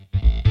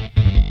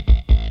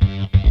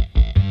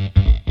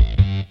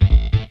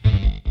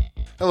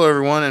Hello,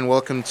 everyone, and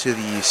welcome to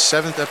the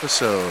 7th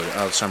episode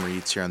of Summer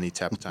Eats here on the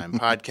Tappa Time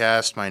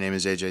Podcast. My name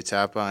is AJ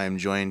Tappa. I am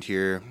joined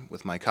here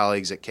with my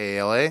colleagues at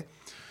KALA,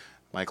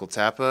 Michael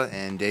Tappa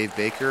and Dave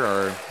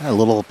Baker. A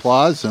little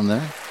applause in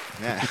there.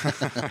 Yeah.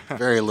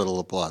 Very little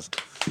applause.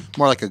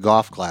 More like a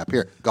golf clap.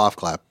 Here, golf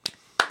clap.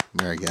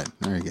 Very good.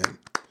 Very good.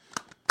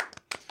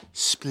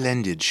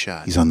 Splendid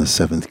shot. He's on the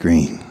 7th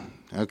green.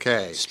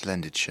 Okay.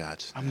 Splendid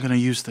shot. I'm going to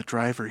use the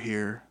driver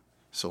here.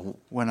 So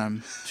when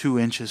I'm 2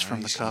 inches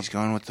from the cup. He's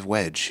going with the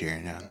wedge here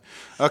now.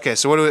 Okay,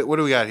 so what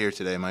do we got here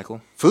today,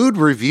 Michael? Food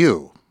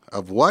review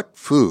of what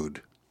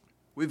food?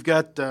 We've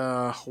got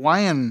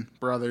Hawaiian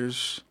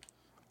Bros.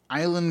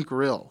 Island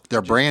Grill.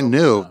 They're brand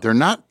new. They're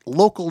not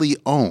locally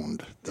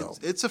owned, though.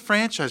 It's a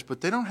franchise,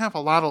 but they don't have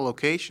a lot of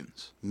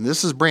locations. And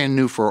this is brand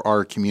new for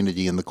our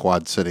community in the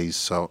Quad Cities,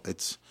 so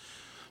it's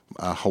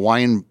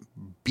Hawaiian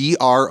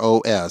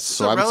BROS.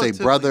 So I would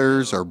say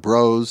brothers or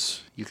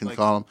bros, you can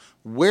call them.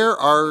 Where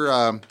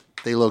are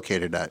they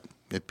located at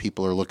if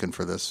people are looking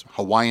for this?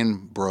 Hawaiian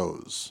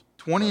Bros.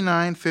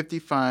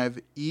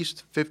 2955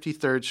 East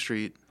 53rd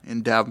Street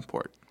in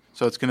Davenport.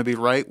 So it's going to be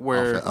right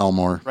where Off of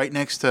Elmore. Right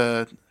next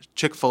to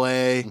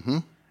Chick-fil-A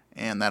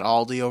and that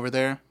Aldi over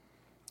there.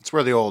 It's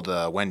where the old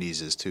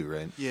Wendy's is too,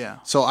 right? Yeah.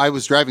 So I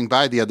was driving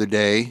by the other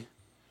day,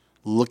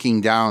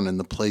 looking down, and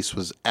the place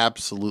was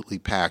absolutely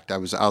packed. I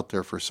was out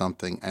there for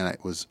something, and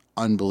it was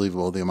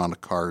unbelievable the amount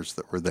of cars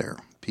that were there.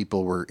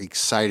 People were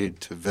excited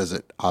to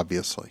visit,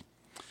 obviously.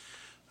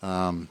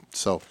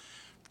 So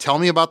tell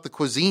me about the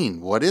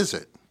cuisine. What is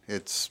it?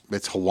 It's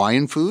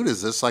Hawaiian food?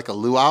 Is this like a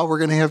luau we're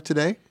going to have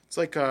today? It's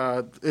like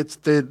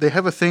they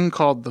have a thing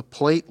called the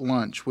plate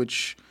lunch,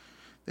 which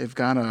they've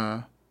got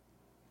a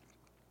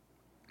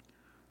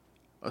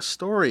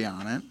story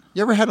on it.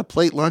 You ever had a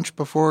plate lunch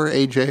before,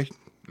 AJ?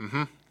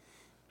 Mm-hmm.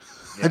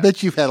 Yeah. I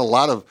bet you've had a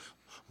lot of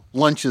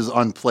lunches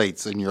on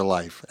plates in your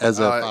life, as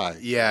have I.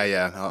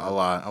 Yeah, a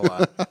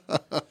lot.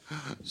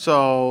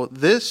 So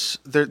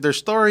their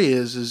story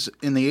is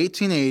in the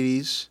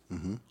 1880s,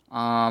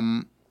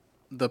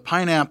 the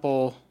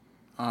pineapple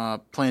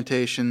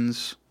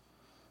plantations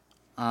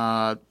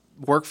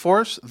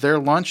workforce, their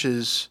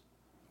lunches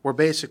were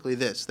basically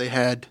this. They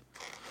had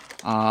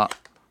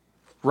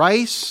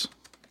rice,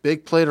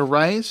 big plate of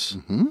rice,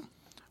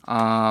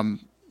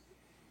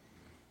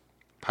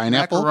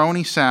 pineapple?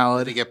 macaroni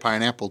salad. They get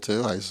pineapple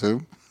too, I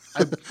assume.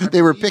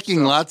 They were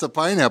picking lots of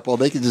pineapple.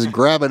 They could just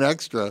grab an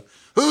extra.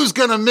 Who's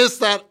going to miss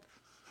that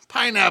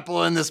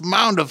pineapple in this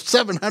mound of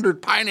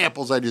 700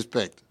 pineapples I just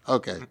picked?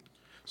 Okay.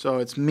 So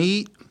it's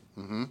meat,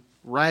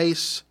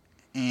 rice,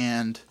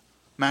 and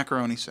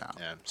macaroni salad.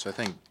 Yeah, so I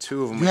think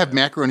two of them. You have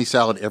macaroni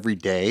salad every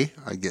day?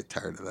 I get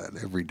tired of that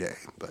every day.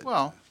 But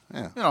Well,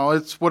 yeah.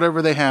 It's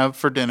whatever they have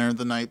for dinner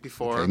the night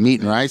before. Okay,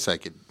 meat and rice I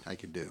could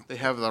do. They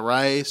have the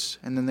rice,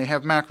 and then they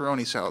have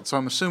macaroni salad. So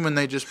I'm assuming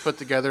they just put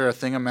together a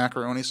thing of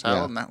macaroni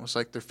salad, and that was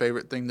like their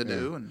favorite thing to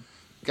do. And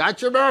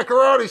Got your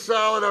macaroni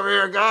salad over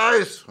here,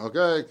 guys.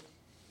 Okay.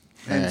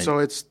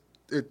 so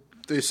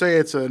they say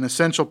it's an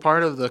essential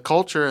part of the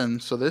culture,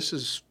 and so this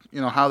is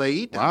how they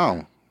eat.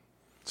 Wow.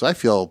 So I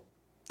feel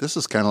this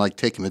is kind of like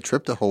taking a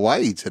trip to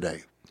Hawaii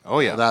today. Oh,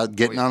 yeah. Without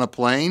getting on a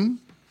plane,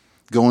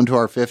 going to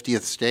our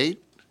 50th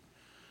state.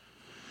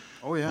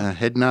 Oh, yeah.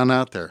 Heading on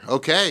out there.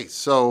 Okay,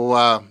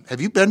 so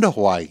have you been to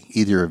Hawaii,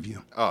 either of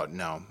you? Oh,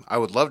 no. I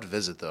would love to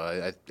visit,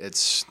 though.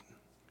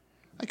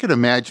 I could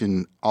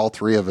imagine all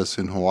three of us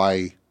in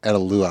Hawaii at a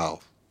luau,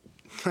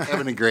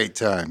 having a great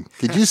time.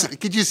 Could you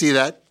see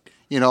that?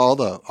 All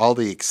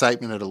the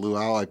excitement at a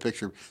luau. I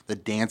picture the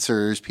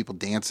dancers, people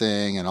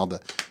dancing, and all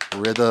the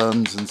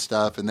rhythms and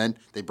stuff. And then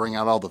they bring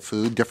out all the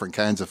food, different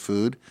kinds of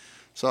food.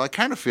 So I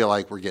kind of feel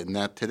like we're getting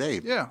that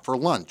today. Yeah. For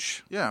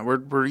lunch. Yeah,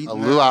 we're eating A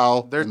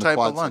luau. their in the type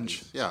Quad of lunch.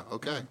 Cities. Yeah.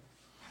 Okay.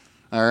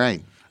 All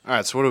right. All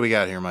right, so what do we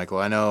got here, Michael?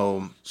 I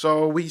know.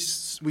 So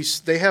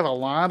they have a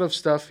lot of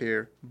stuff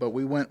here, but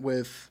we went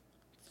with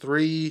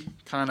 3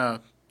 kind of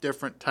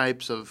different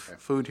types of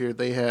food here.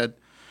 They had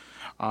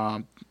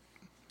a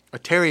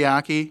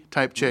teriyaki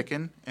type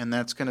chicken, and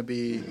that's going to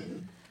be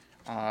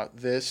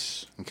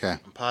this. Okay.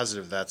 I'm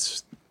positive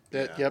that's.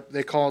 Yep,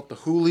 they call it the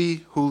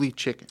huli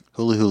chicken.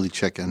 Huli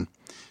chicken.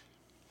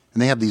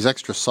 And they have these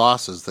extra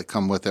sauces that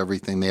come with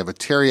everything. They have a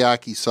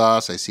teriyaki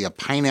sauce. I see a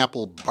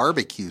pineapple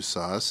barbecue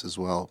sauce as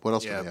well. What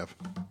else do they have?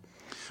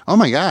 Oh,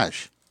 my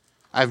gosh.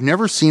 I've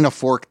never seen a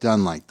fork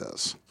done like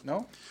this.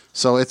 No?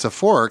 So it's a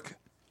fork,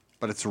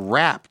 but it's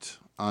wrapped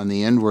on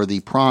the end where the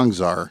prongs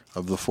are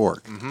of the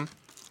fork. Mm-hmm.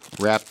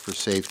 Wrapped for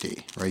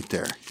safety right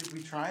there. Should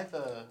we try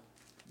the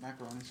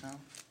macaroni salad?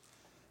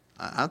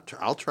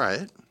 I'll try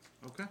it.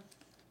 Okay.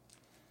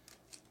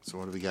 So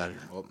what do we got here?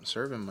 Well,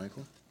 serve him,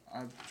 Michael.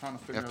 I'm trying to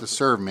figure You out. have to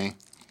serve me.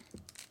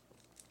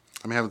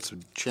 I'm having some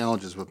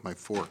challenges with my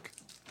fork.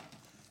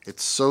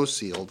 It's so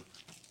sealed,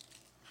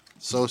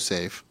 so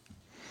safe.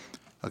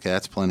 Okay,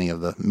 that's plenty of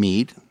the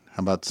meat.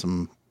 How about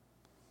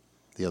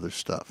the other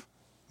stuff?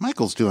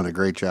 Michael's doing a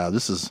great job.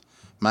 This is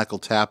Michael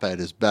Tappa at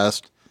his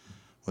best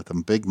with a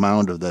big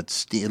mound of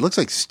that it looks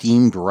like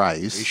steamed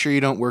rice. Are you sure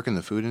you don't work in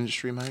the food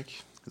industry,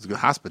 Mike? It's good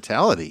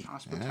hospitality.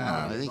 Hospitality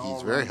Yeah, I is think all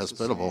he's very right, the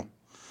hospitable. same.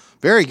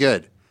 Very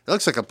good. It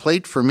looks like a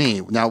plate for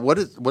me. Now, what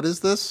is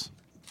this?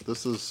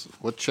 This is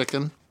what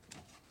chicken?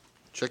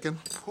 Chicken?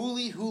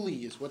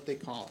 Huli is what they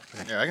call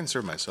it. Yeah, I can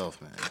serve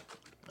myself, man.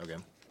 Okay.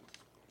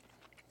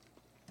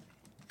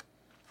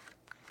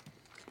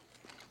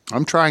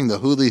 I'm trying the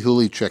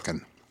huli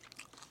chicken.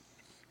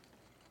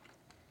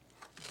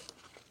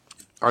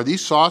 Are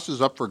these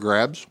sauces up for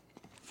grabs?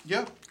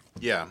 Yep.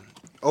 Yeah.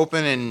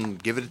 Open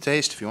and give it a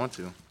taste if you want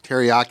to.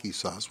 Teriyaki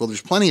sauce. Well,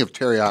 there's plenty of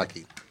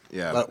teriyaki.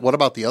 Yeah. But what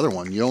about the other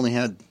one? You only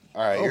had.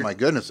 All right, Oh you're- my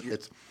goodness!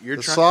 you're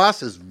The try-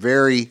 sauce is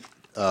very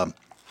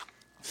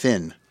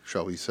thin,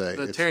 shall we say?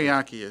 The It's-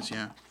 teriyaki is,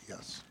 yeah.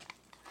 Yes.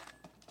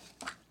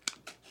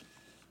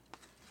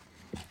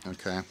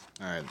 Okay.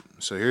 All right.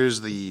 So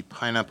here's the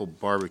pineapple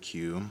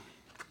barbecue.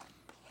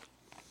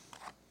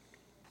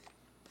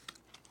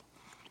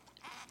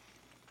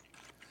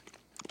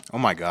 Oh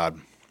my God.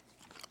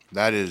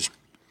 That is.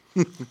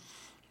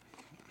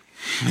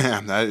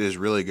 Yeah, that is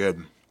really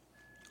good.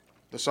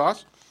 The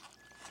sauce?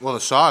 Well, the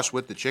sauce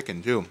with the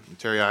chicken, too. The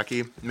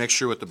teriyaki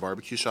mixture with the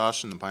barbecue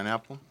sauce and the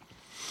pineapple.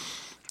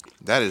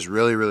 That is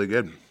really, really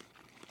good.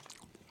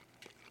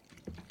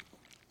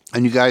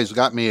 And you guys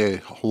got me a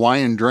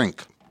Hawaiian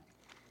drink,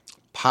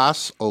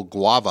 Pas o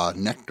Guava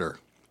Nectar.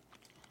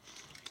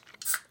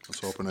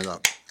 Let's open it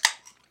up.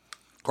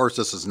 Of course,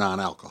 this is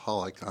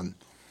non-alcoholic on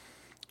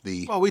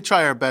the Well, we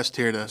try our best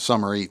here to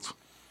summer eats.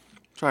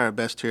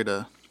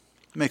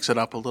 mix it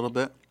up a little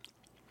bit.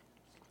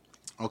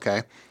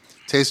 Okay.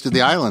 Taste of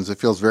the Islands. It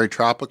feels very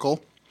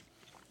tropical.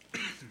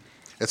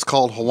 It's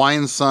called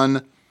Hawaiian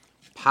Sun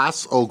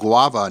Pas o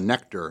Guava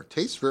Nectar.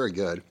 Tastes very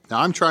good. Now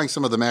I'm trying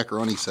some of the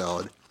macaroni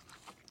salad.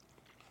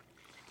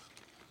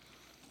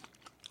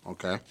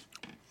 Okay.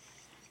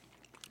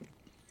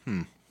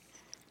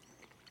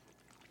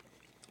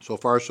 So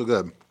far, so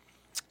good.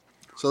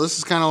 So this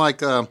is kind of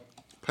like a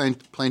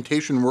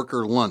plantation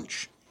worker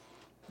lunch.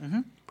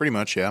 Pretty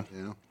much, yeah.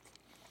 Yeah.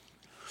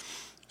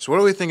 So what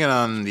are we thinking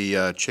on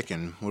the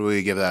chicken? What do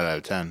we give that out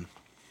of 10?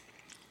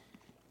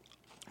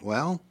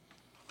 Well,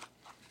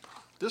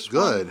 This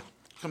good. one,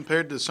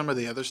 compared to some of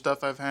the other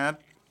stuff I've had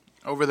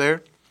over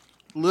there,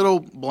 little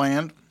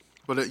bland,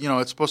 but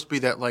it's supposed to be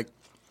that like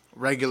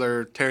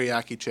regular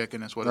teriyaki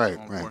chicken is what Right, it's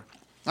going right. for.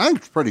 I think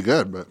it's pretty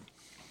good, but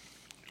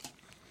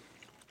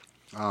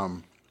I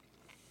don't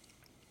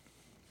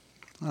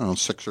know,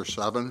 6 or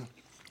 7.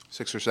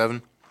 6 or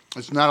 7?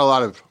 It's not a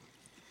lot of.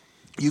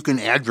 You can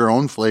add your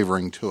own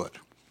flavoring to it.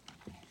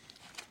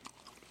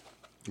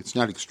 It's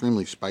not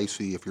extremely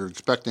spicy. If you're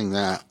expecting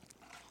that,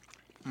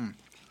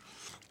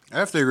 I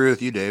have to agree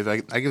with you, Dave. I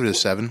give it a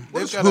 7. what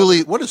does got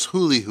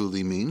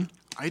huli mean?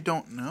 I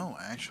don't know,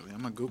 actually.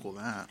 I'm going to Google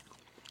that.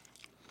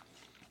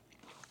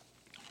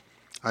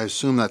 I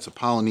assume that's a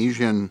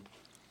Polynesian.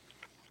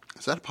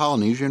 Is that a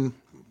Polynesian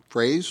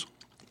phrase?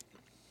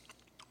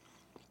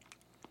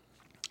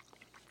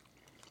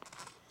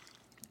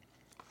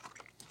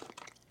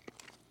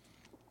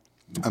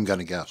 I'm going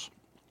to guess.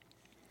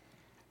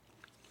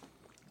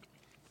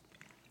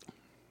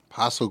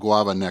 Paso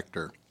guava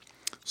nectar.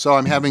 So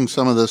I'm having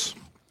some of this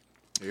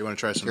You want to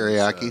try some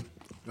teriyaki. Of this, you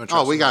want to try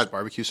Oh, some we of got this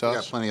barbecue We sauce?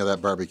 got plenty of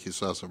that barbecue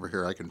sauce over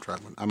here. I can try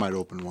one. I might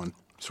open one.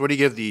 So what do you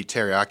give the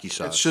teriyaki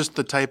sauce? It's just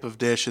the type of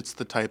dish. It's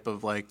the type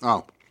of like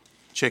Oh,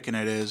 chicken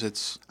it is.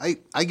 It's I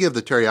give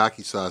the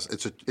teriyaki sauce.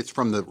 It's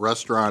from the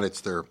restaurant.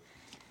 It's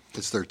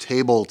their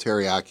table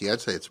teriyaki.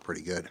 I'd say it's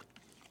pretty good.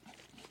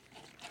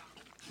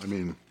 I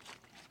mean,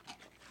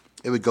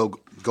 it would go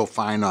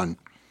fine on,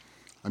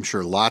 I'm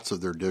sure, lots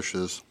of their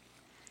dishes.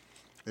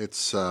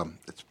 It's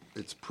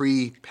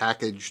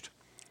pre-packaged.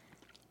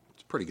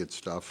 It's pretty good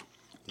stuff.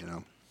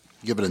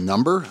 Give it a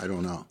number? I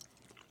don't know.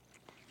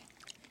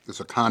 It's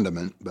a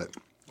condiment, but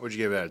What'd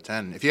you give it out of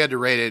 10? If you had to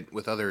rate it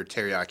with other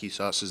teriyaki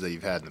sauces that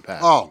you've had in the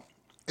past. oh,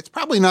 it's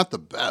probably not the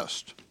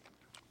best.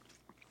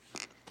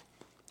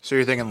 So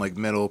you're thinking like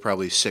middle,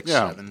 probably 6,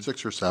 Yeah, 7.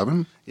 6 or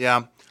 7.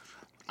 Yeah.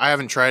 I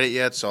haven't tried it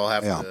yet, so I'll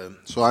have Yeah. to.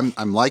 So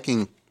I'm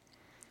liking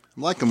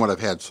what I've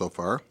had so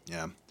far.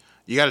 Yeah.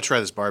 You got to try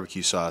this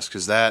barbecue sauce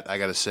because that, I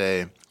got to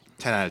say,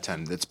 10 out of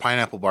 10. It's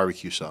pineapple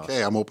barbecue sauce.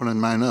 Okay, I'm opening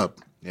mine up.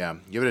 Yeah.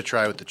 Give it a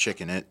try with the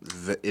chicken. It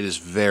is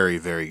very,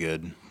 very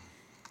good.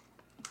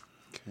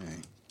 Okay.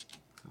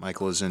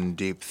 Michael is in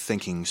deep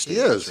thinking stage.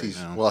 He is. Right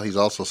now. Well, he's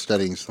also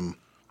studying some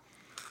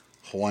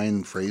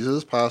Hawaiian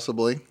phrases,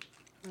 possibly.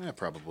 Yeah,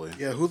 probably.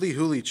 yeah,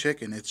 huli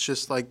chicken. It's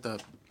just like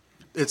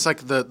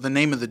the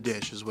name of the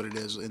dish is what it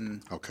is,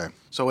 and Okay.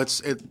 so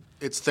it's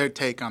their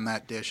take on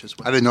that dish as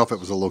well. I didn't know if it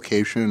was a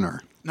location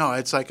or. No,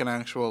 it's like an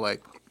actual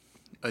like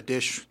a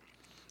dish.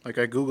 Like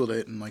I googled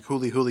it, and like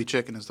huli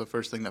chicken is the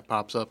first thing that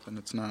pops up, and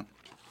it's not.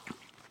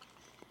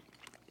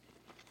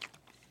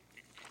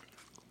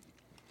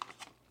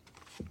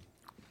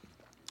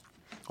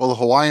 Well, the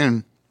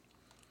Hawaiian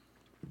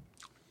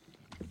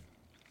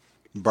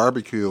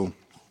barbecue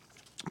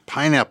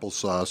pineapple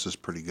sauce is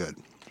pretty good.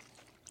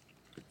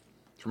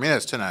 For me,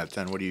 that's 10 out of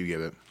 10. What do you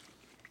give it?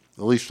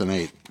 At least an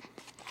 8.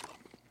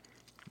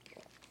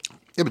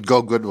 It would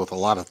go good with a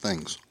lot of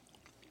things.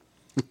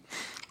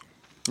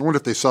 I wonder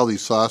if they sell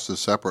these sauces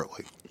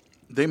separately.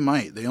 They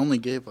might. They only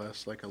gave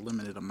us like a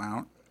limited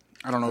amount.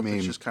 I don't know if mean-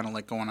 it's just kind of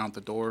like going out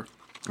the door.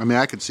 I mean,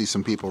 I could see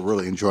some people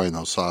really enjoying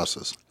those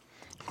sauces.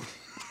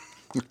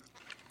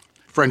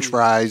 French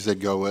fries they'd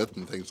go with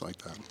and things like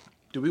that.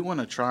 Do we want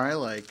to try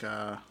like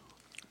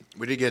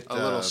We did get a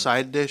little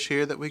side dish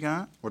here that we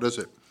got? What is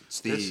it?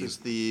 This is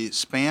the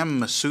Spam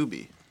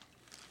Masubi.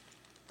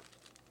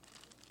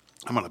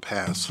 I'm going to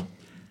pass.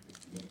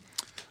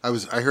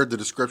 I heard the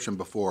description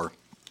before,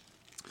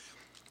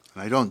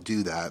 and I don't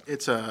do that.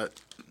 It's a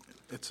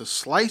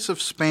slice of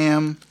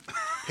Spam,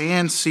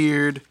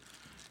 pan-seared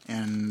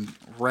and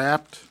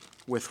wrapped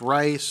with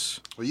rice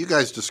Well, you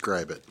guys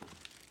describe it.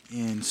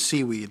 in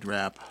seaweed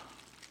wrap.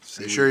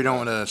 Are you sure you don't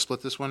want to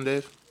split this one,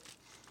 Dave?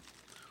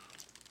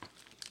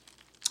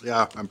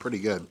 Yeah, I'm pretty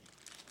good.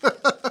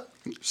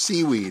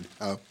 Seaweed.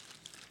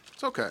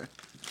 It's okay.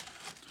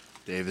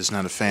 Dave is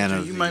not a fan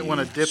of You might want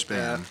to dip Spam.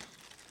 that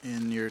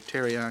in your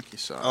teriyaki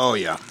sauce. Oh,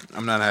 yeah.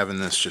 I'm not having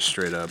this just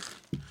straight up.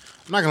 I'm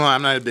not going to lie,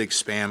 I'm not a big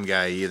Spam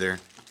guy either.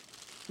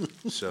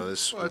 So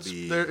this Well, would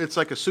be... it's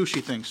like a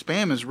sushi thing.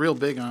 Spam is real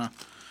big on,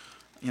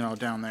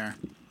 down there.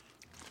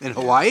 In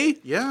Hawaii?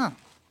 Yeah,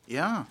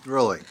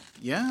 Really?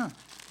 yeah.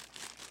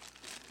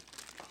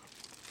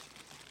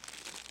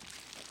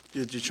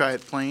 Did you try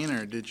it plain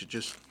or did you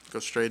just go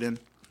straight in?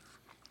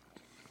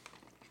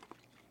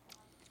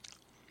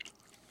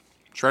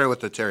 Try it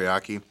with the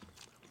teriyaki.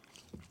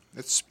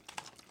 It's...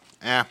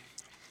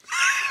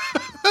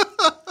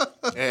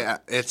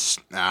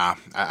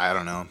 I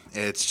don't know.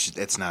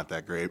 It's not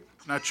that great.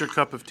 Not your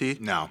cup of tea?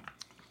 No,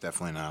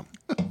 definitely not.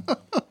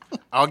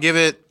 I'll give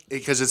it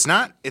because it's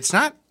not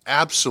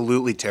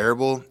absolutely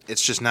terrible.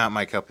 It's just not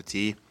my cup of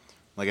tea.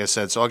 Like I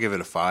said, so I'll give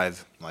it a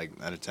 5,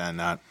 out of 10.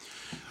 Not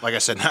like I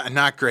said,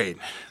 not great,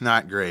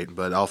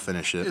 but I'll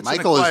finish it. It's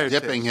Michael an is acquired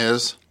dipping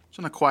his It's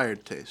an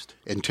acquired taste.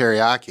 in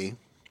teriyaki.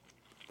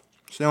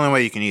 It's the only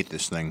way you can eat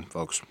this thing,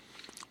 folks.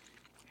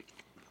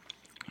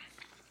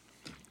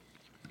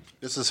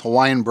 This is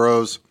Hawaiian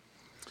Bros.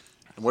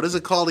 What is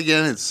it called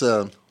again? It's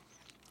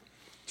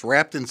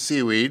wrapped in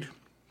seaweed.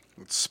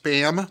 It's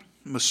Spam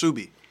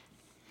Masubi.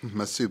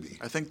 Masubi.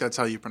 I think that's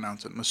how you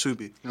pronounce it.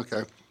 Masubi.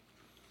 Okay.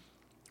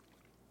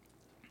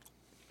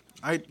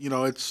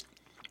 It's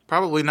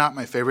probably not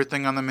my favorite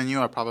thing on the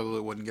menu. I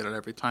probably wouldn't get it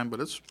every time, but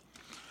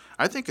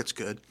I think it's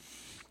good.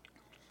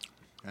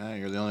 Yeah,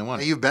 you're the only one.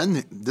 Hey, you've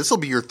been. This will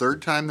be your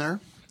third time there.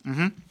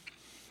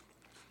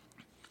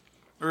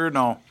 Or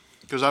no,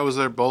 because I was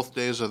there both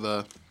days of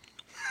the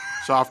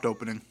soft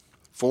opening.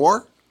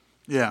 4?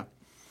 Yeah.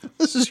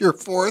 This is your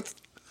 4th.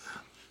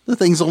 The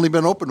thing's only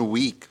been open a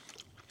week.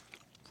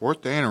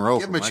 4th day in a row.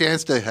 Give for him a Michael.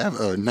 chance to have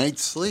a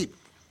night's sleep.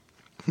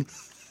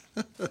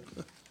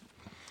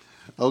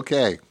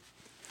 Okay.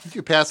 You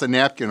could pass a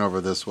napkin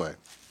over this way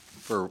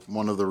for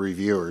one of the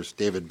reviewers,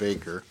 David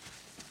Baker.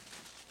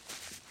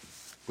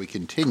 We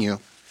continue.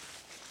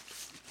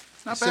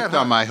 Not Sipped bad.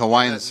 on my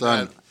Hawaiian That-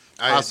 Sun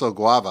I- Paso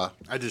Guava.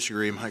 I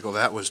disagree, Michael.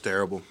 That was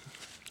terrible.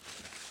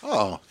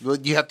 Oh, well,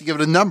 you have to give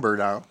it a number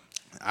now.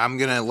 I'm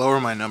gonna lower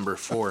my number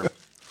 4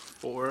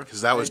 4.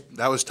 because that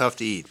was tough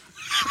to eat.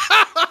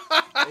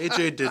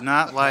 AJ did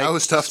not like That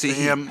was tough to eat.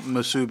 Spam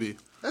Masubi.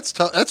 That's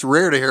tough. That's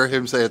rare to hear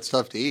him say it's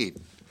tough to eat.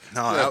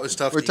 No, that was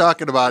tough. We're to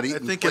talking about I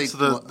eating. think plate it's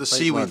the plate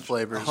seaweed lunch.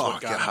 flavor is Eat. Oh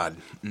what got God,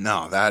 me.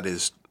 no, that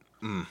is.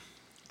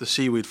 The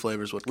seaweed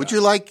flavor is what Would got you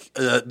me. like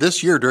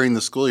this year during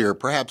the school year,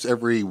 perhaps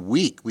every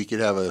week, we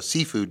could have a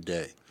seafood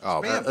day?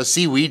 Oh, A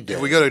seaweed day.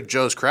 if we go to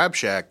Joe's Crab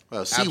Shack,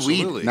 seaweed,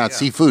 absolutely, not yeah.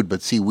 seafood,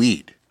 but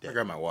seaweed. I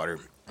grab my water.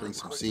 Bring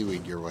some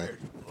seaweed your way.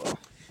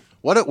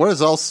 What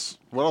else?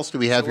 What else do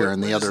we have here in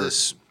the other?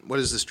 What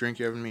is this drink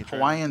you're having me try?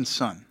 Hawaiian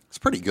Sun? It's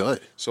pretty good.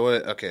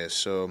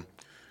 So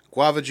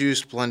guava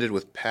juice blended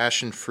with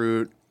passion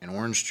fruit and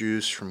orange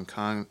juice from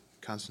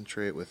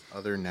concentrate with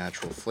other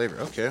natural flavor.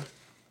 Okay.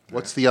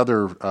 What's the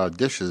other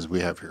dishes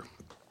we have here?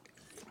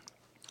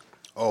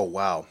 Oh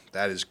wow,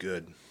 that is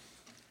good.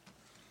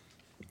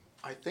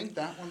 I think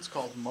that one's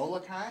called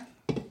Molokai.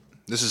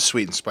 This is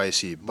sweet and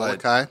spicy. But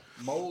Molokai.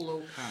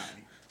 Molokai.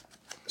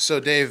 so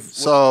Dave,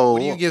 So- what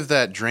do you give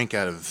that drink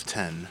out of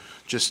 10?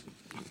 Just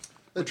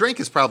The drink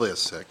is probably a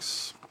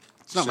 6.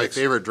 It's not my 6.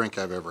 favorite drink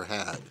I've ever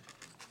had.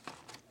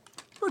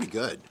 It's pretty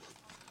good.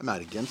 I'm not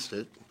against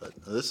it, but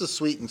this is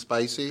sweet and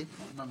spicy.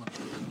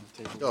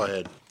 Go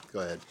ahead.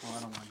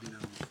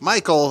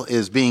 Michael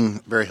is being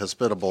very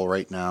hospitable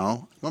right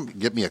now.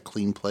 Get me a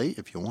clean plate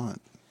if you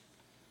want.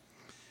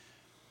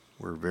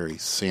 We're very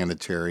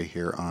sanitary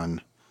here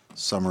on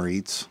Summer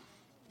Eats.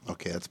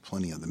 Okay, that's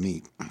plenty of the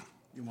meat.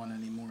 You want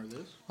any more of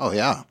this? Oh,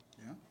 yeah.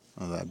 Yeah.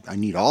 Oh, I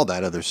need all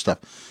that other stuff.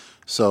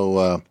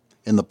 So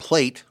in the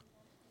plate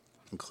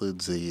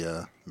includes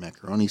the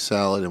macaroni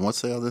salad. And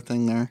what's the other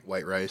thing there?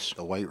 white rice.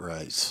 The white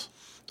rice.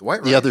 The white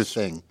rice. The other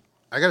thing.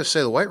 I got to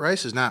say, the white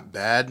rice is not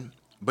bad,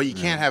 but you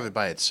can't have it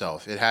by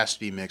itself. It has to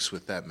be mixed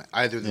with that,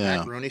 either the Yeah.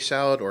 macaroni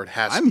salad or it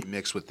has to be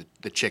mixed with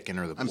the chicken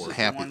or the I'm pork.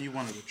 happy. The one you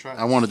wanted to try.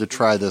 I wanted to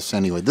try this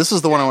anyway. This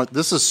is the one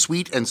This is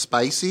sweet and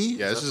spicy.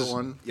 Yeah, this that is the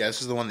one. Yeah,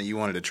 this is the one that you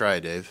wanted to try,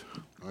 Dave.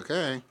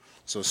 Okay.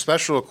 So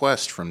special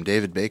request from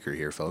David Baker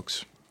here,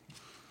 folks.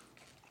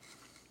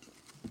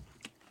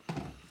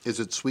 Is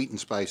it sweet and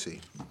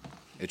spicy?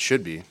 It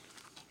should be.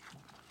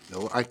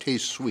 No, I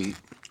taste sweet.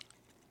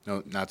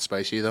 No, not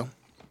spicy, though?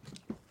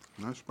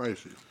 Not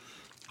spicy.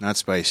 Not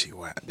spicy.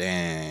 Wow,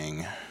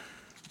 dang.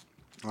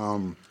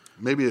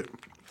 Maybe it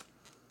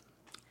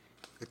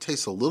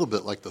tastes a little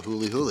bit like the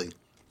huli huli.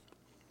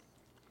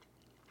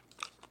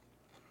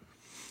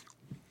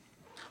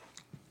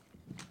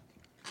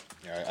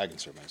 Yeah, I can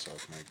serve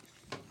myself, Mike.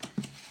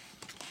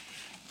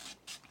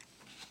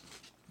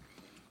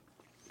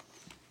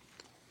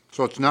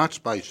 So it's not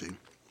spicy.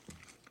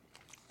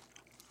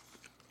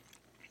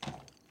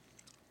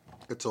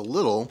 It's a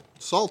little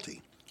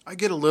salty. I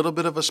get a little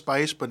bit of a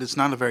spice, but it's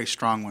not a very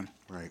strong one.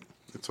 Right.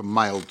 It's a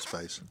mild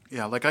spice.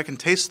 Yeah, like I can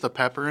taste the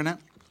pepper in it,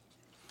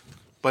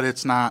 but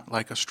it's not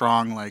like a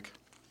strong, like,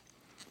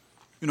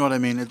 you know what I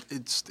mean?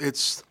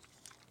 It's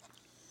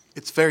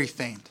very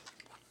faint.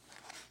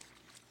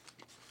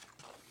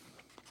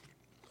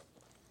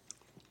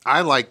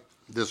 I like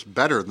this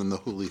better than the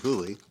huli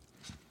huli.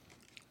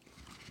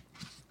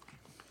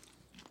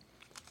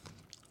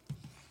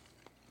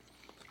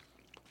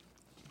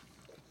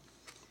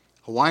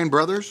 Hawaiian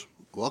Brothers,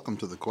 welcome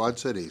to the Quad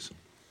Cities.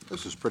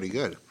 This is pretty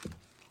good.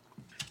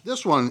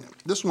 This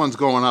one's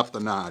going up the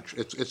notch.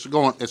 It's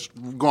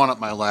going up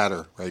my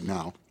ladder right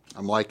now.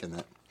 I'm liking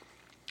it.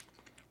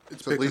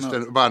 It's at least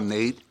about an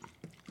 8.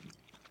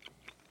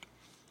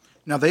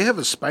 Now they have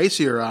a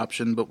spicier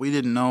option, but we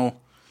didn't know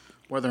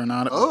whether or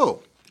not it.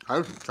 Oh, I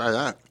would try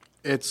that.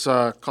 It's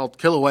called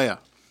Kilauea.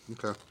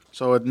 Okay.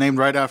 So it's named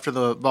right after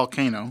the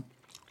volcano.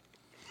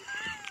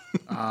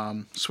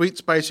 Sweet,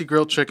 spicy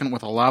grilled chicken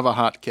with a lava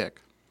hot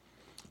kick.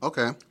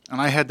 Okay.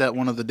 And I had that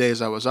one of the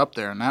days I was up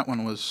there, and that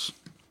one was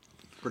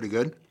Pretty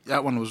good.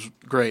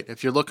 great.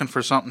 If you're looking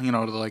for something,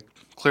 to like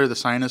clear the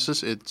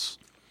sinuses, it's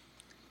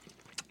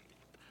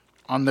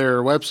on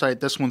their website.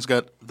 This one's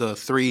got the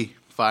 3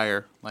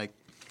 fire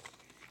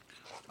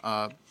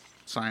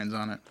signs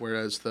on it,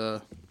 whereas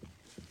the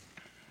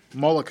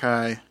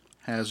Molokai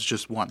has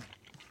just 1.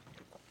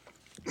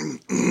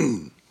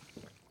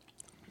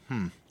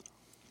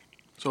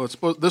 So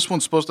this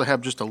one's supposed to have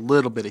just a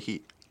little bit of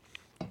heat.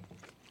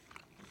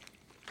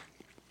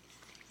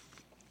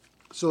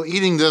 So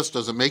eating this,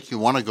 does it make you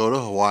want to go to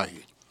Hawaii?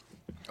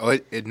 Oh,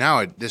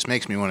 this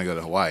makes me want to go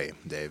to Hawaii,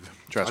 Dave.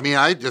 Trust me.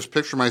 I just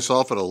picture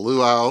myself at a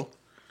luau.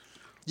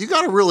 You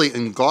got to really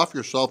engulf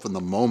yourself in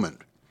the moment.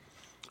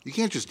 You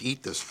can't just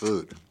eat this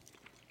food.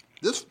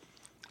 This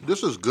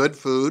is good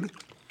food,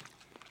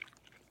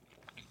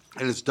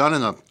 and it's done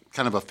in a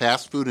kind of a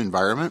fast food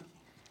environment.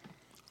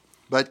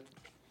 But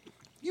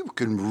you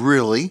can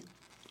really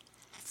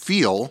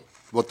feel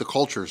what the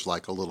culture's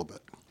like a little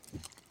bit.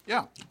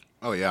 Yeah.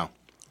 Oh, yeah.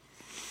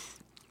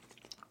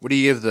 What do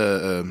you give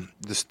the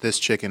this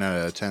chicken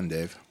out of 10,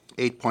 Dave?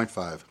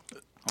 8.5.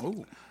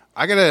 Oh.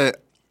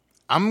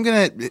 I'm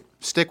gonna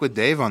stick with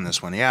Dave on this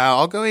one. Yeah,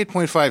 I'll go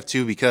 8.5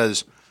 too,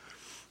 because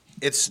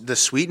the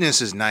sweetness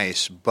is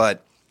nice,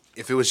 but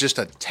if it was just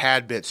a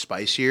tad bit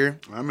spicier.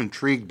 I'm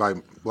intrigued by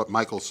what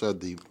Michael said,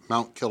 the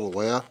Mount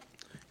Kilauea.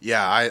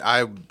 Yeah,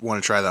 I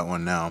want to try that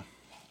one now,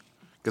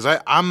 because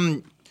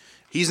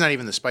he's not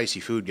even the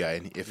spicy food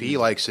guy. If he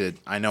likes it,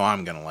 I know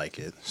I'm gonna like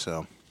it.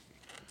 So.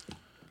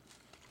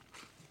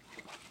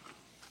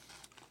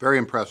 Very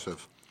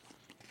impressive.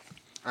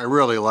 I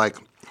really like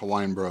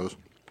Hawaiian Bros.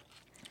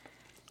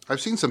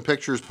 I've seen some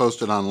pictures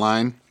posted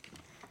online,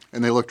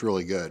 and they looked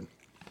really good.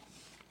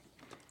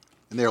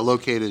 And they are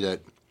located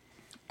at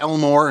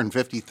Elmore and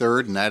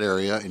 53rd in that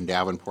area in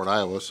Davenport,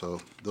 Iowa.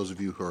 So those of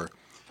you who are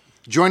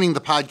joining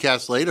the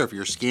podcast later, if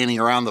you're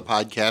scanning around the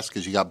podcast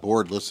because you got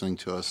bored listening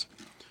to us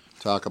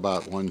talk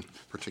about one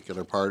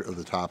particular part of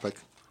the topic.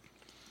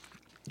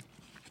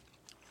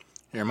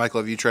 Here, Michael,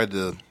 have you tried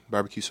the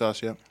barbecue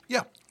sauce yet?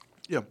 Yeah.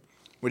 Yeah.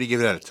 What do you give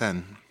it out of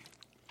 10?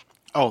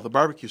 Oh, the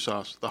barbecue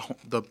sauce.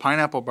 The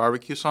pineapple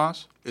barbecue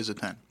sauce is a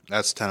 10.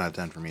 That's 10 out of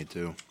 10 for me,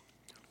 too.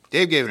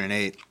 Dave gave it an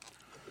 8.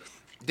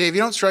 Dave,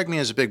 you don't strike me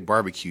as a big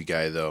barbecue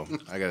guy, though,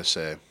 I got to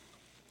say.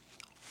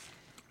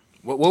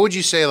 What would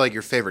you say, like,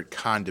 your favorite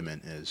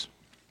condiment is?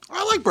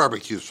 I like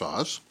barbecue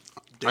sauce.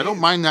 Dave. I don't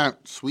mind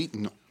that sweet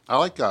and I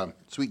like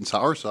sweet and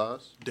sour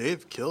sauce.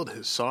 Dave killed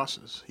his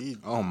sauces.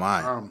 Oh,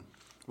 my.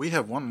 We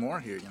have one more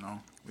here,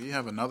 We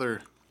have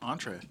another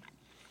entree.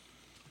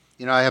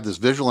 I have this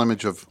visual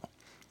image of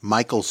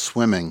Michael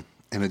swimming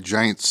in a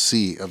giant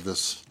sea of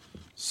this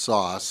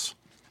sauce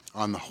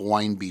on the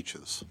Hawaiian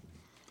beaches.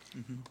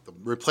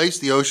 Mm-hmm. Replace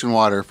the ocean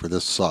water for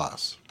this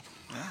sauce.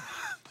 Yeah.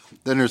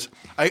 Then there's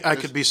I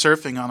could be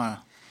surfing on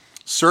a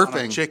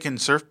chicken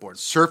surfboard.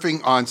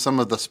 Surfing on some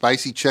of the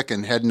spicy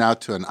chicken, heading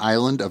out to an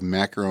island of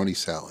macaroni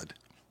salad.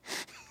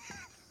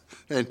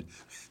 and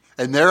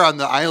there on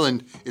the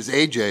island is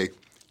AJ,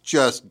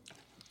 just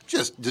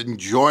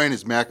enjoying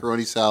his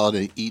macaroni salad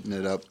and eating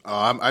it up.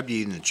 Oh, I'd be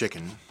eating the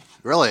chicken.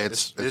 Really,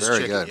 it's very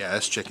chicken, good. Yeah,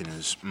 this chicken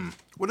is.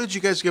 What did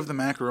you guys give the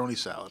macaroni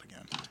salad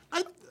again?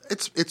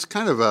 It's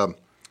kind of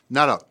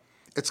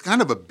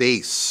a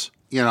base,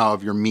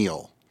 of your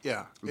meal.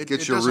 Yeah, It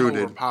gets you doesn't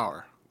rooted.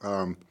 overpower.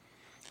 I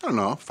don't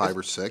know, 5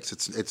 or 6.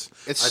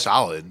 It's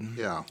solid.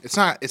 Yeah. It's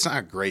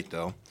not great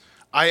though.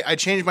 I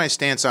changed my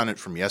stance on it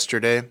from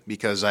yesterday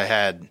because I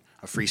had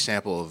a free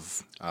sample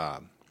of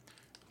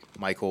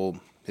Michael,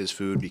 his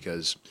food,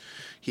 because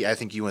I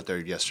think you went there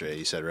yesterday,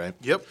 you said, right?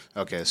 Yep.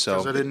 Okay, Because so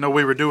I didn't know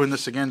we were doing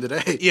this again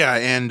today. yeah,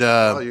 and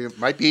Well, you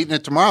might be eating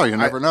it tomorrow. You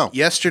never know.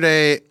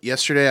 Yesterday,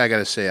 I got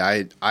to say,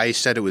 I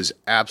said it was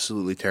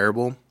absolutely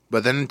terrible,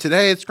 but then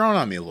today it's grown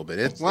on me a little bit.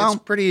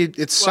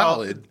 It's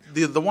solid.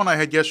 The one I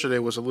had yesterday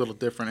was a little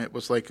different. It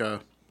was like a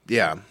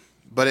Yeah,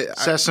 but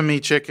sesame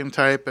chicken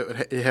type.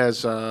 It has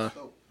So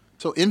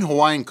in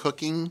Hawaiian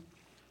cooking,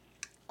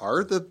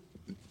 are the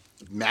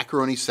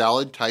macaroni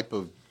salad type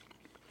of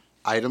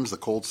items, the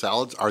cold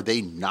salads, are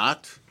they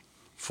not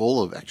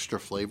full of extra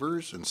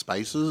flavors and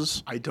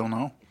spices? I don't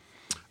know.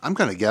 I'm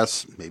going to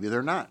guess maybe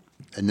they're not.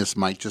 And this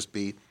might just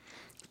be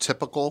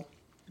typical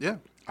Yeah.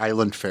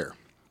 island fare.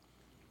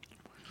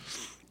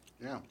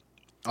 Yeah.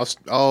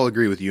 I'll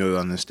agree with you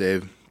on this,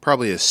 Dave.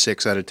 Probably a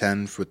 6 out of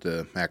 10 with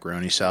the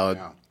macaroni salad.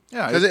 Yeah.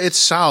 Yeah, Because it's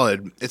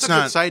solid. it's a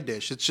not good side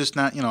dish. It's just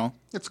not,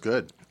 It's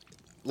good.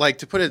 like,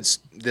 to put it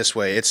this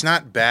way, it's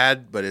not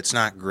bad, but it's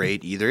not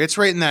great either. It's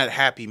right in that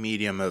happy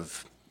medium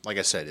of, like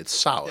I said, it's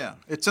solid. Yeah,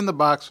 it's in the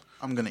box.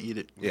 I'm gonna eat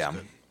it. It's Yeah.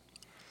 good.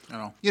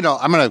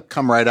 I'm going to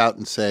come right out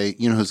and say,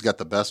 who's got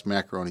the best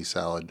macaroni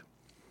salad?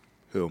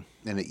 Who?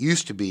 And it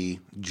used to be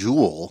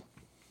Jewel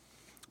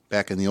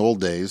back in the old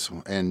days.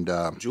 And,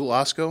 Jewel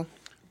Osco?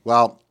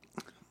 well,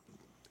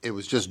 it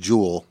was just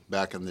Jewel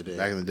back in the day.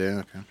 Back in the day,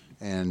 okay.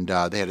 And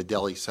they had a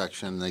deli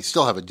section. They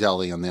still have a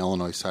deli on the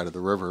Illinois side of the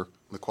river,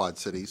 the Quad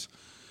Cities.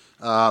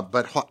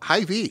 But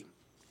Hy-Vee,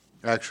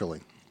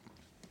 actually,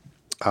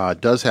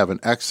 does have an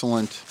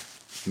excellent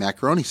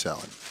macaroni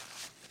salad.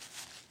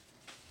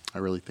 I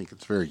really think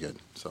it's very good.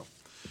 So,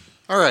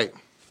 all right,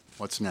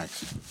 what's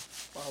next?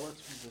 Well, let's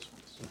move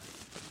this one.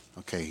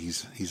 Okay,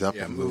 he's up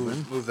Yeah, and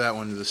moving. move that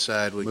one to the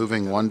side.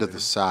 Moving one to the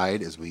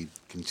side as we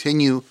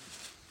continue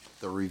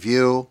the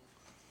review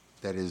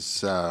that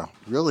is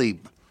really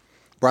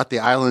brought the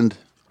island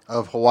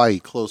of Hawaii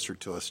closer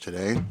to us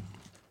today.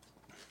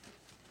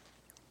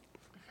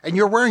 And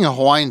you're wearing a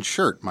Hawaiian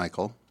shirt,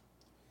 Michael.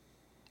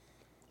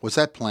 Was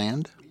that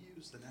planned? We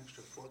used an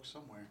extra fork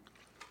somewhere.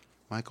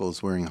 Michael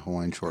is wearing a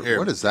Hawaiian shirt. Here,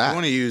 What is You that?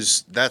 want to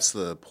use, that's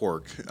the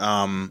pork.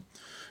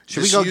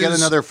 Should we go get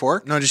another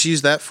fork? No, just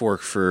use that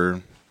fork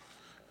for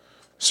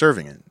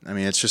serving it. I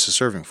mean, it's just a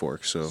serving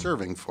fork. So.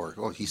 Serving fork.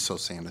 Oh, he's so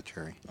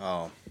sanitary.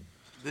 Oh.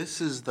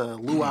 This is the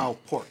luau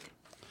pork.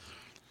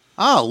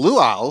 Oh,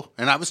 luau.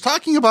 And I was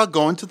talking about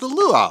going to the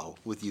luau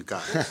with you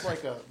guys. It's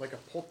like a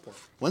pulled pork.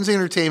 When's the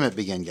entertainment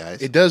begin,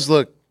 guys? It does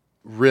look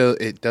real.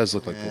 It does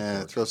look like pulled Yeah,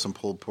 pork. throw some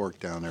pulled pork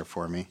down there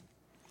for me.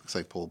 Looks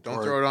like pulled Don't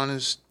pork. throw it on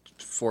his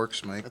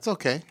forks, Mike. That's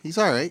okay. He's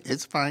all right.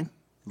 It's fine.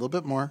 A little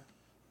bit more.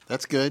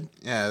 That's good.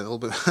 Yeah, a little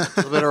bit. A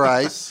little bit of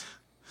rice.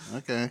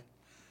 Okay.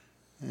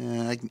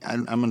 Yeah,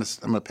 I'm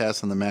gonna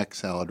pass on the mac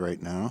salad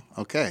right now.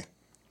 Okay.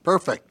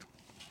 Perfect.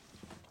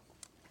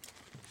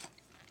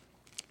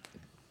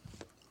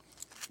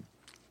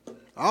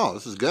 Oh,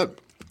 this is good.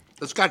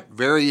 It's got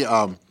very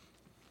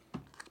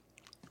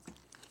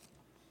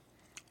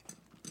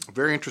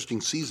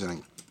interesting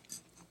seasoning.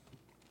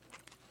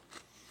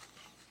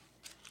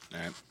 All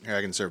right, here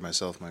I can serve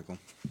myself, Michael.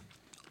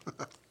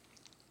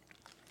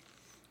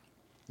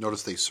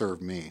 Notice they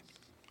serve me.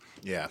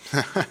 Yeah.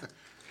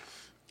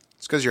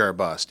 It's because you're our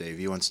boss, Dave.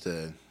 He wants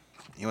to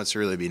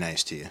really be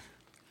nice to you.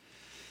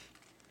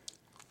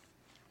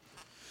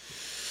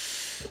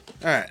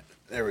 All right,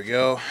 there we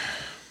go.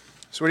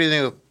 So what do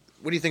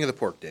you think of the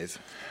pork, Dave?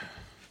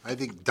 I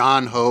think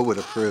Don Ho would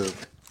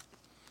approve.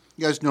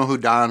 You guys know who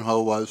Don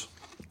Ho was?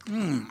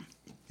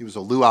 He was a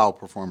luau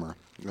performer,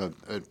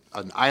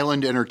 an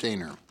island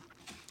entertainer.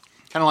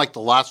 Kind of like the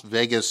Las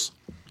Vegas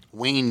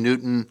Wayne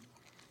Newton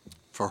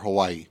for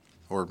Hawaii,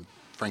 or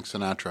Frank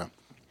Sinatra,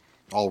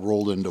 all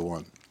rolled into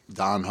one.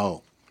 Don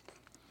Ho.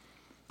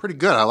 Pretty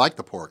good. I like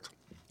the pork.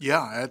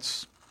 Yeah,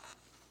 that's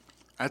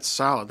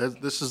solid.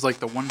 This is like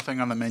the one thing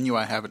on the menu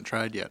I haven't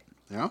tried yet.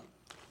 Yeah?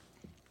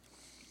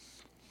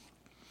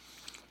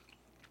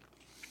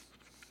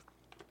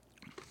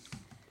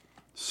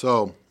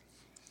 So,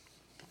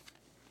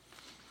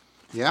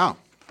 yeah.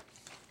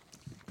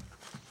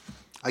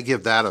 I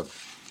give that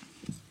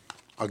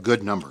a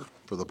good number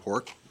for the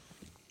pork.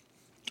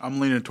 I'm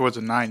leaning towards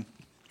a 9.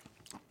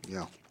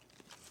 Yeah.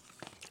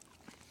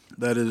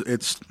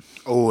 It's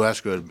Oh,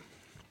 that's good.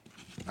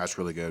 That's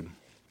really good.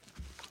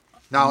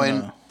 Now,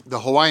 in the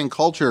Hawaiian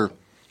culture,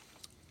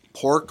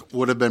 pork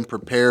would have been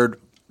prepared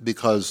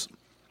because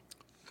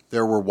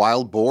there were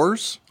wild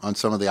boars on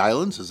some of the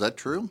islands. Is that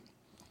true?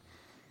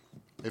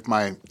 If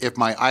my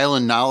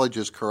island knowledge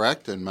is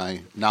correct and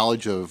my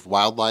knowledge of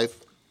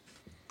wildlife,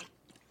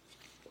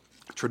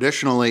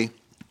 traditionally,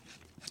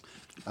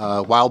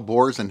 wild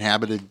boars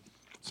inhabited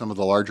some of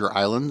the larger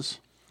islands.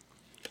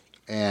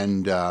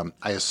 And I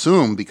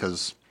assume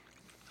because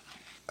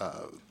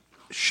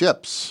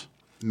ships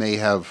may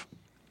have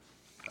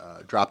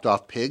dropped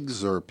off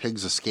pigs, or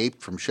pigs escaped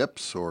from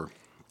ships, or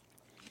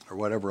or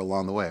whatever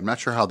along the way. I'm not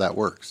sure how that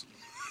works.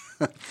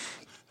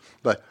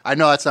 But I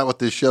know that's not what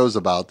this show's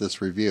about,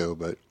 this review.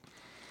 But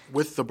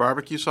With the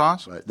barbecue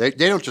sauce? they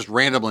don't just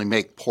randomly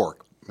make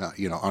pork,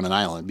 on an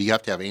island. But you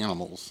have to have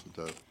animals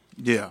to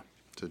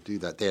do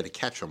that. They had to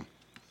catch them.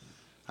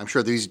 I'm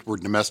sure these were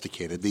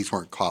domesticated. These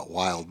weren't caught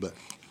wild. But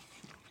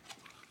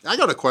I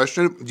got a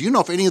question. Do you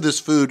know if any of this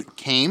food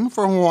came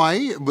from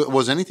Hawaii?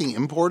 Was anything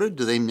imported?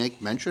 Do they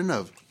make mention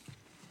of,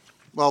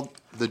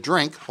 the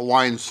drink,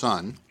 Hawaiian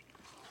Sun,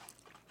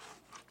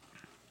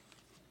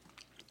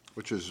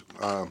 which is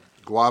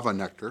guava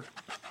nectar.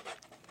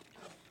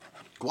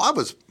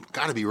 Guava's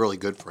got to be really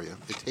good for you.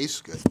 It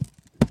tastes good.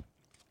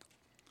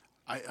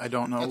 I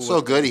don't know. It's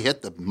so good he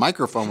hit the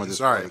microphone with his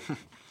Sorry. plate.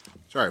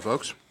 Sorry,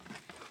 folks.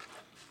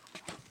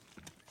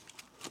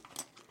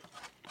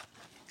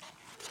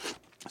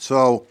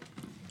 So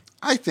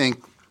I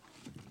think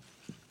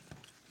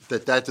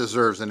that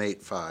deserves an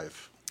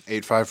 8.5.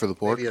 8.5 for the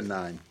pork. Maybe a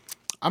 9.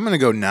 I'm going to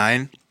go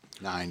 9.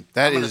 9.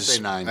 That I'm gonna is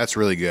say 9. That's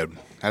really good.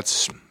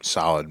 That's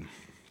solid.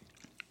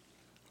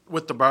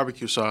 With the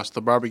barbecue sauce,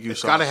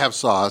 It's got to have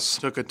sauce.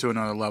 took it to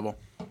another level.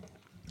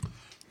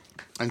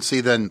 And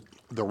see, then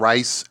the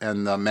rice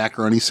and the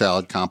macaroni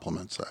salad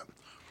complements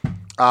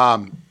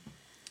that.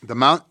 The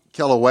Mount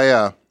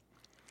Kilauea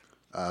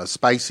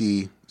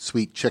spicy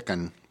sweet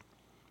chicken,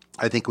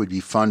 I think would be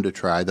fun to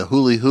try. The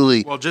huli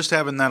huli. Well, just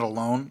having that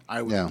alone,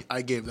 Yeah.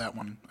 I gave that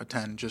one a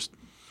 10.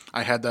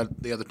 I had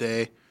that the other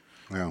day.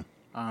 Yeah.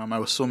 I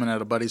was swimming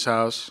at a buddy's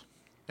house.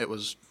 It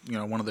was,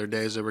 one of their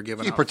days they were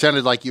giving You out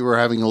pretended like you were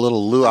having a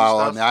little luau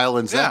stuff. on the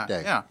islands yeah, that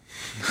day. Yeah.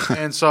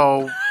 And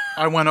so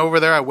I went over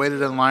there. I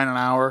waited in line an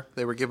hour.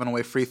 They were giving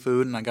away free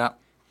food, and I got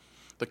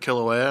the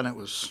Kilauea, and it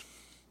was.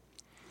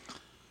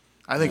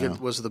 I think it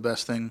was the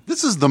best thing.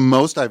 This is the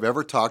most I've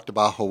ever talked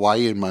about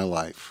Hawaii in my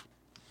life.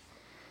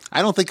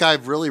 I don't think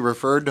I've really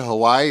referred to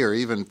Hawaii or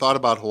even thought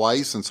about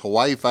Hawaii since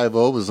Hawaii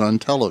Five-0 was on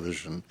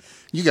television.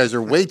 You guys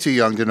are way too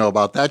young to know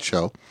about that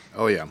show.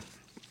 Oh, yeah.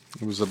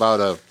 It was about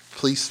a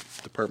police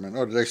department.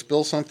 Oh, did I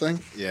spill something?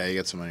 Yeah, you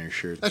got some on your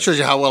shirt. That shows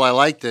you how well I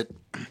liked it.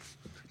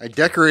 I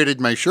decorated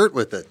my shirt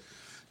with it.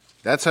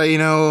 That's how you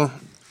know.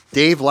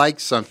 Dave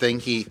likes something.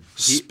 He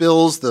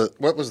spills the,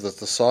 what was the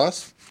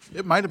sauce?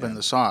 It might have been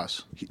the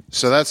sauce.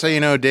 So that's how you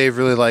know Dave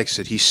really likes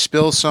it. He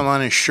spills some on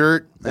his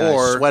shirt, And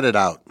I sweat it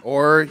out.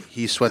 or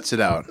he sweats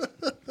it out.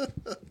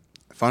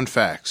 Fun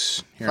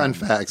facts. Fun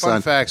facts.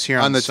 Fun facts here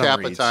on the Summer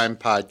Tappa Eats. Time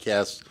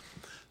Podcast.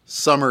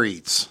 Summer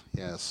Eats.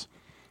 Yes.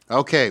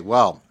 Okay,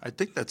 well, I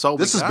think that's all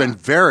this we has got. been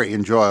very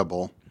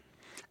enjoyable.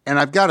 And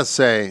I've got to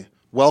say,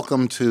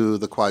 welcome to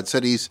the Quad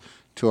Cities,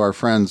 to our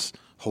friends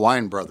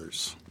Hawaiian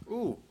Brothers.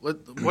 Ooh,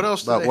 what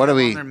else do But they what have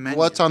do on we? their menu?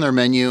 What's on their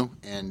menu?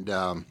 And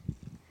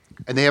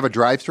they have a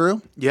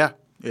drive-through, Yeah,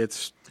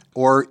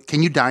 or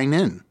can you dine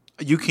in?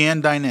 you can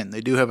dine in.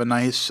 They do have a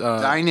nice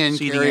Dine in,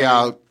 seating carry area.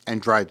 out,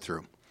 and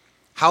drive-through.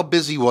 How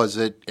busy was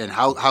it, and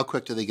how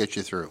quick do they get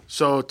you through?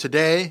 So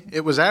today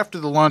it was after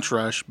the lunch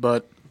rush,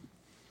 but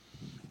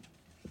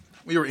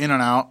we were in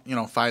and out.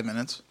 5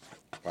 minutes.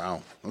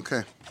 Wow.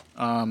 Okay.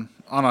 On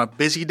a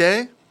busy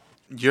day,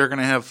 you're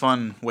gonna have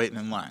fun waiting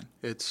in line.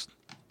 It's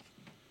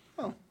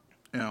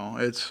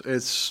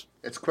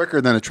It's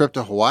quicker than a trip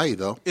to Hawaii,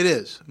 though. it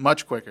is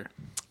much quicker.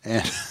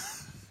 And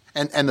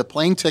and the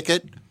plane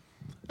ticket,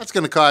 that's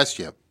going to cost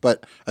you.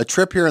 But a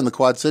trip here in the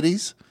Quad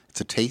Cities,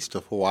 it's a taste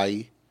of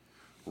Hawaii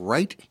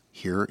right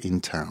here in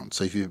town.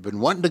 So if you've been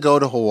wanting to go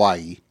to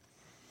Hawaii,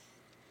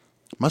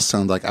 must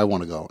sound like I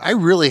want to go. I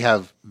really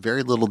have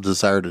very little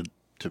desire to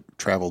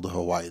travel to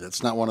Hawaii.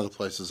 That's not one of the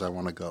places I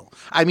want to go.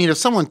 I mean, if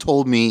someone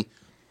told me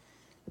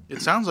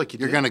It sounds like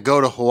you're going to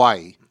go to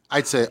Hawaii,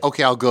 I'd say,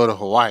 okay, I'll go to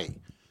Hawaii.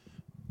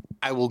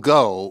 I will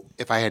go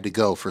if I had to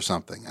go for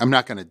something. I'm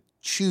not going to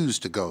choose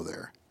to go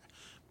there.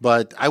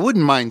 But I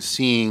wouldn't mind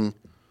seeing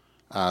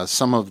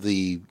some of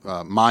the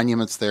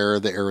monuments there,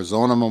 the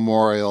Arizona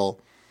Memorial,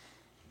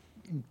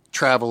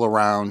 travel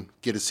around,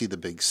 get to see the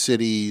big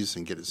cities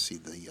and get to see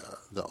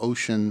the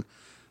ocean.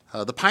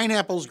 The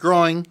pineapple's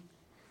growing,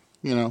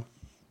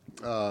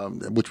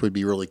 which would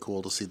be really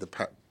cool to see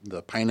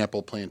the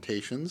pineapple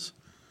plantations.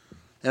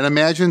 And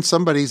imagine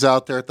somebody's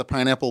out there at the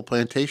pineapple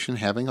plantation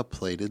having a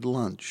plated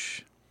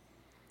lunch.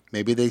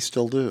 Maybe they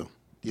still do.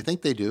 Do you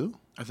think they do?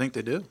 I think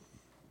they do.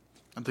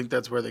 I think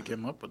that's where they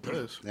came up with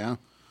this. Yeah.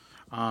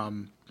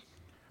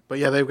 But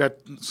yeah, they've got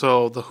the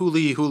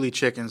huli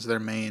chicken's their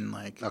main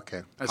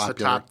Okay. That's Popular. the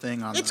top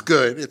thing on. It's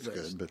good. It's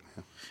good.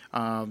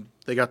 But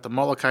They got the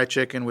Molokai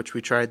chicken, which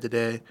we tried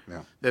today.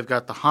 Yeah. They've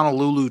got the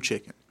Honolulu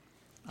chicken.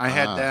 I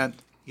had that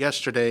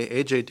yesterday.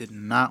 AJ did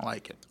not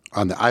like it.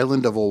 on the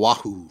island of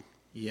Oahu,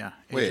 Yeah.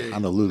 Wait. AJ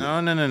Honolulu.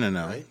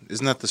 No. Right?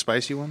 Isn't that the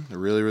spicy one? The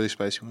really, really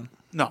spicy one?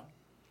 No.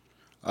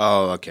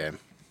 Oh, okay.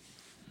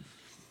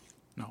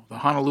 No. The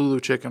Honolulu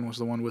chicken was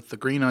the one with the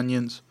green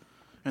onions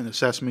and the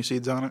sesame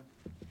seeds on it.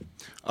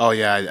 Oh,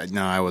 yeah.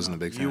 I wasn't a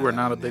big fan You of were that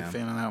not a one, big yeah.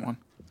 fan of that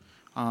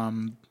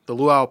one. The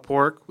luau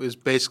pork is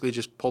basically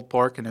just pulled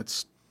pork, and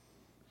it's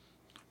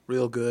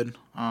real good.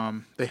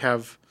 They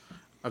have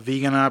a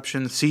vegan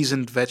option,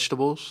 seasoned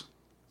vegetables.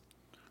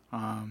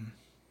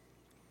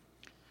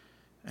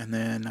 And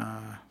then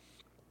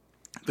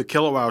the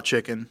Kilowau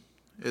chicken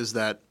is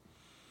that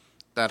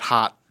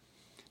hot.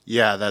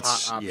 Yeah,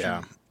 that's Hot option.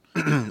 yeah.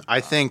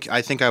 I think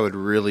I would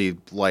really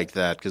like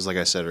that because, like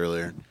I said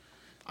earlier,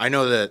 I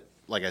know that,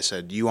 like I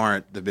said, you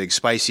aren't the big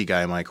spicy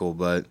guy, Michael.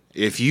 But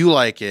if you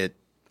like it,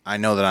 I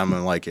know that I'm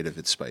gonna like it if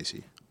it's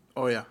spicy.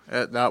 Oh yeah,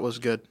 that was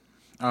good.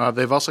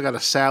 They've also got a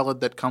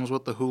salad that comes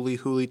with the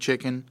huli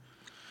chicken,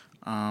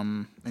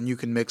 and you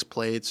can mix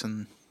plates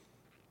and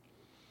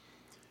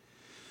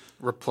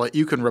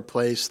you can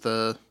replace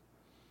the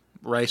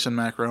rice and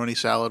macaroni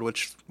salad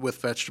with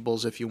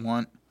vegetables if you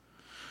want.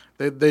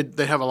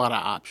 They have a lot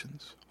of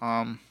options.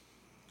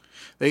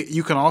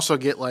 You can also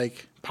get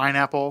like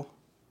pineapple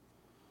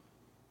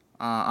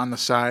on the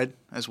side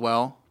as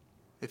well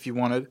if you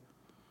wanted.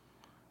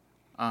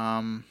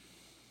 But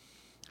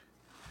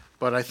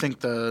I think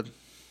the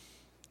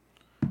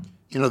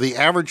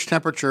average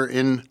temperature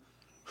in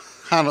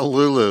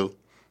Honolulu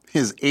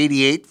is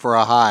 88 for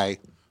a high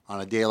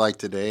on a day like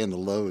today, and the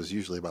low is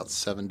usually about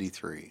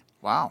 73.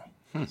 Wow.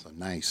 So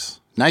nice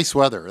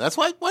weather. That's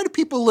why do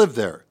people live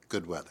there?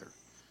 Good weather.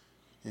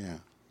 Yeah,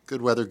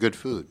 good weather, good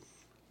food.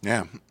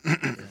 Yeah.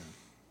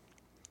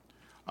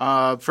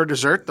 For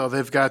dessert though,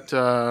 they've got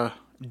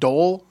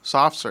Dole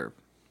soft serve.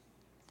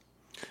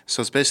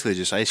 So it's basically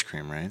just ice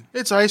cream, right?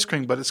 It's ice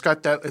cream, but it's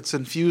got that. It's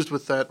infused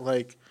with that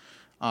like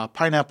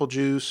pineapple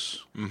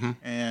juice,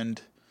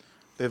 and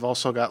they've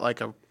also got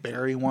like a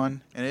berry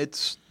one, and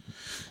it's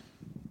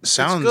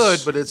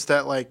good, but it's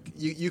that like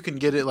you can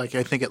get it like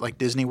I think at like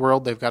Disney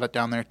World they've got it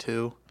down there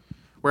too.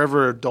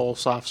 Wherever Dole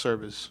soft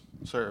serve is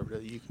served,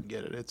 you can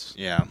get it.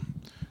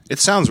 It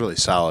sounds really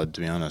solid,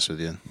 to be honest with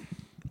you.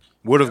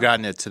 Would have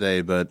gotten it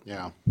today, but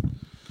yeah.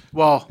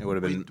 Well, it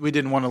would have been. We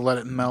didn't want to let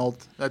it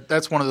melt.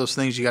 That's one of those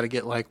things you got to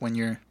get like when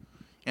you're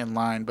in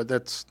line. But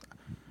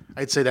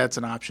I'd say that's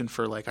an option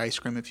for like ice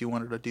cream if you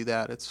wanted to do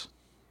that.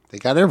 They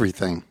got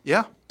everything.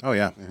 Yeah. Oh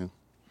yeah.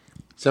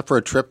 Except for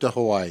a trip to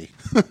Hawaii.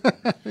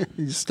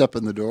 You step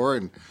in the door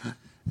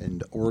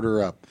and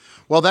order up.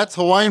 Well, that's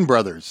Hawaiian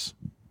Brothers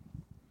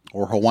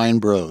or Hawaiian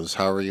Bros,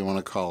 however you want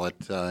to call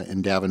it,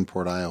 in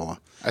Davenport, Iowa.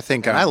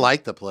 And I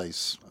like the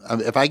place.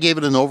 If I gave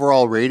it an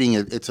overall rating,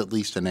 it's at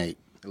least an 8.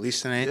 At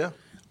least an 8? Yeah.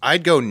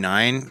 I'd go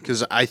 9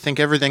 because I think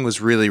everything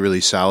was really,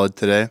 really solid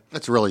today.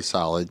 That's really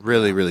solid.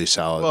 Really, really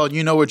solid. Well,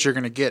 you know what you're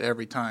going to get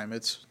every time.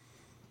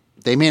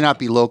 They may not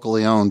be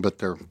locally owned, but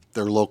they're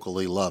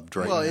locally loved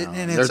now.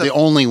 And they're the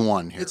only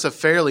one here. It's a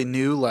fairly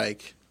new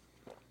like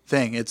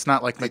thing. It's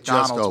not like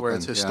McDonald's where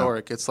it's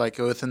historic. Yeah. It's like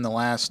within the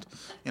last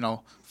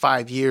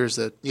 5 years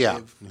that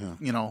they've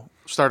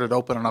started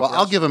opening up. Well,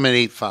 I'll give them an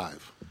 8.5.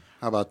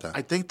 How about that?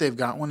 I think they've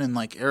got one in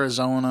like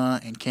Arizona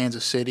and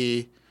Kansas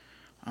City.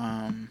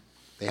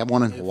 They have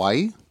one in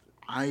Hawaii?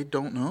 I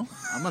don't know.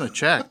 I'm going to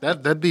check.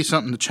 That'd be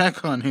something to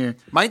check on here.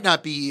 Might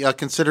not be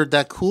considered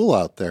that cool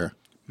out there.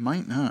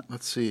 Might not.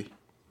 Let's see.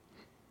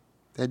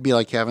 That'd be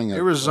like having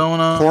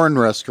Arizona, a corn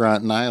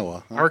restaurant in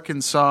Iowa. Huh?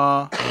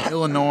 Arkansas,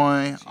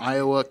 Illinois,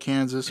 Iowa,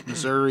 Kansas,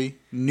 Missouri,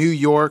 New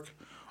York,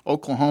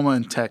 Oklahoma,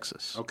 and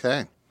Texas.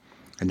 Okay.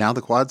 And now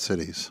the Quad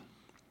Cities.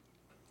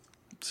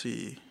 Let's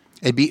see.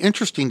 It'd be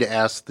interesting to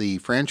ask the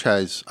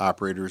franchise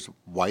operators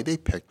why they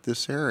picked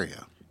this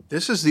area.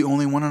 This is the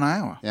only one in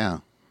Iowa. Yeah.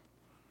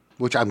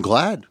 Which I'm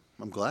glad.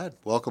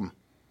 Welcome.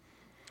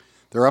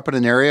 They're up in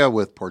an area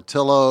with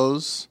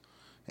Portillo's,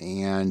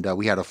 and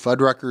we had a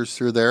Fuddruckers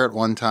through there at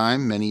one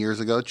time many years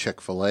ago.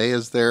 Chick-fil-A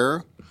is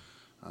there.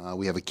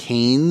 We have a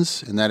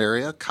Cane's in that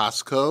area,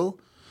 Costco.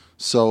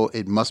 So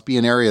it must be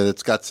an area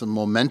that's got some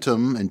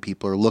momentum, and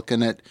people are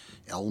looking at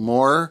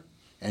Elmore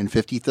and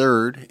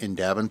 53rd in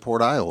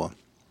Davenport, Iowa.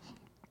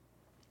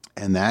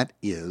 And that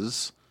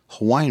is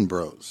Hawaiian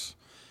Bros.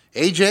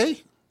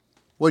 AJ,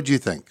 what did you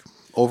think?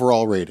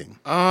 Overall rating?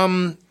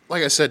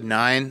 Like I said,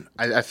 9.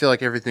 I feel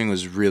like everything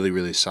was really,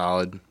 really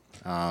solid.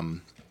 I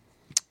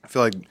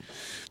feel like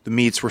the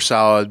meats were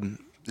solid.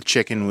 The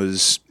chicken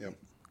was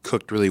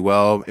cooked really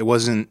well. It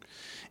wasn't.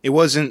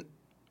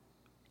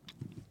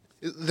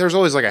 There's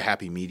always like a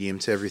happy medium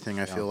to everything.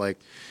 I feel like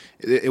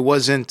it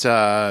wasn't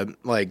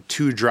like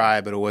too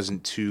dry, but it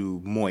wasn't too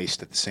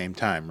moist at the same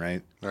time,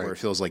 right? Where it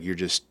feels like you're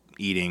just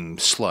eating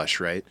slush,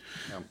 right?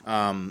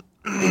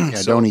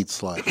 Don't eat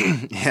slush.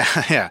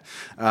 yeah.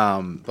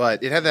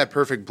 But it had that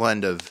perfect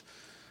blend of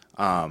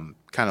kind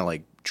of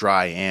like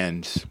dry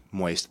and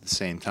moist at the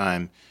same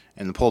time.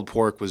 And the pulled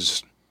pork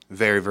was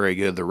very, very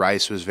good. The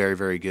rice was very,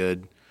 very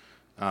good.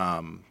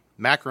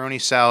 Macaroni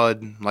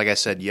salad, like I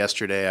said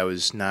yesterday, I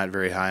was not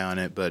very high on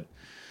it, but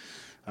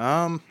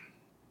I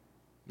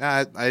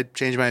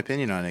changed my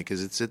opinion on it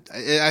because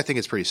I think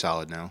it's pretty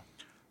solid now.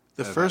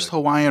 The first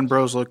Hawaiian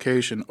Bros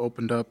location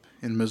opened up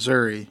in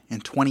Missouri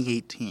in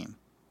 2018.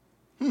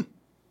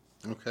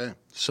 Okay.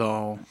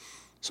 So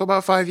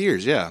about 5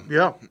 years, yeah.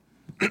 Yeah.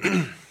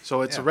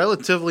 So it's a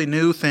relatively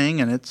new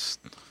thing, and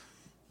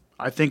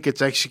I think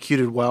it's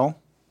executed well.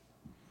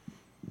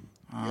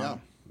 Yeah.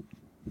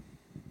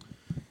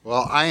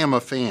 Well, I am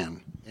a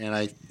fan, and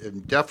I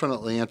am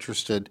definitely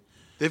interested.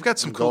 They've got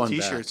some cool going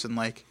T-shirts and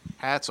like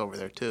hats over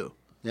there too.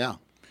 Yeah.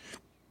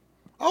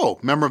 Oh,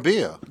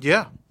 memorabilia.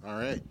 Yeah. All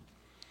right.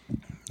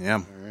 Yeah.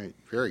 All right.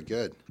 Very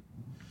good.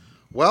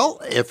 Well,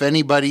 if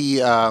anybody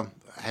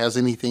has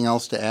anything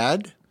else to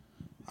add,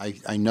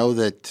 I know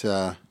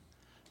that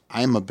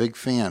I'm a big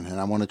fan, and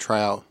I want to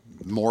try out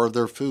more of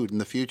their food in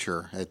the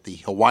future at the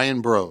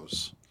Hawaiian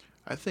Bros.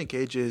 I think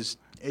AJ's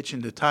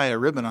itching to tie a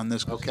ribbon on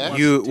this. Okay.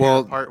 You tear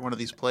apart one of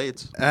these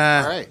plates. All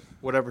right.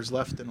 Whatever's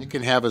left in them. You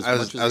can have as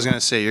much as I was going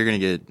to say you're going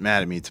to get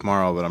mad at me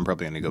tomorrow, but I'm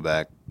probably going to go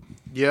back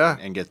Yeah.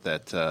 and get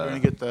that. We're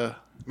going to get the...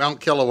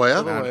 Mount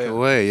Kilauea. Kilauea.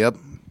 Away. Yep.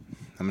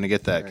 I'm going to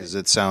get that because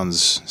it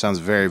sounds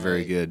very,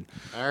 very good.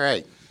 All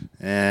right.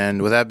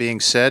 And with that being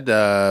said,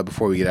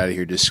 before we get out of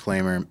here,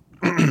 disclaimer.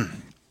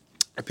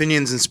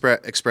 Opinions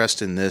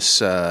expressed in this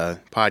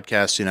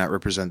podcast do not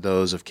represent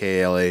those of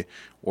KALA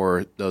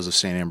or those of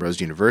St. Ambrose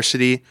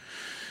University.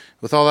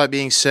 With all that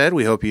being said,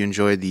 we hope you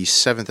enjoyed the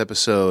 7th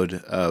episode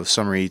of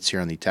Summer Eats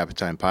here on the Tappa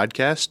Time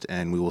Podcast,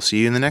 and we will see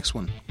you in the next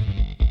one.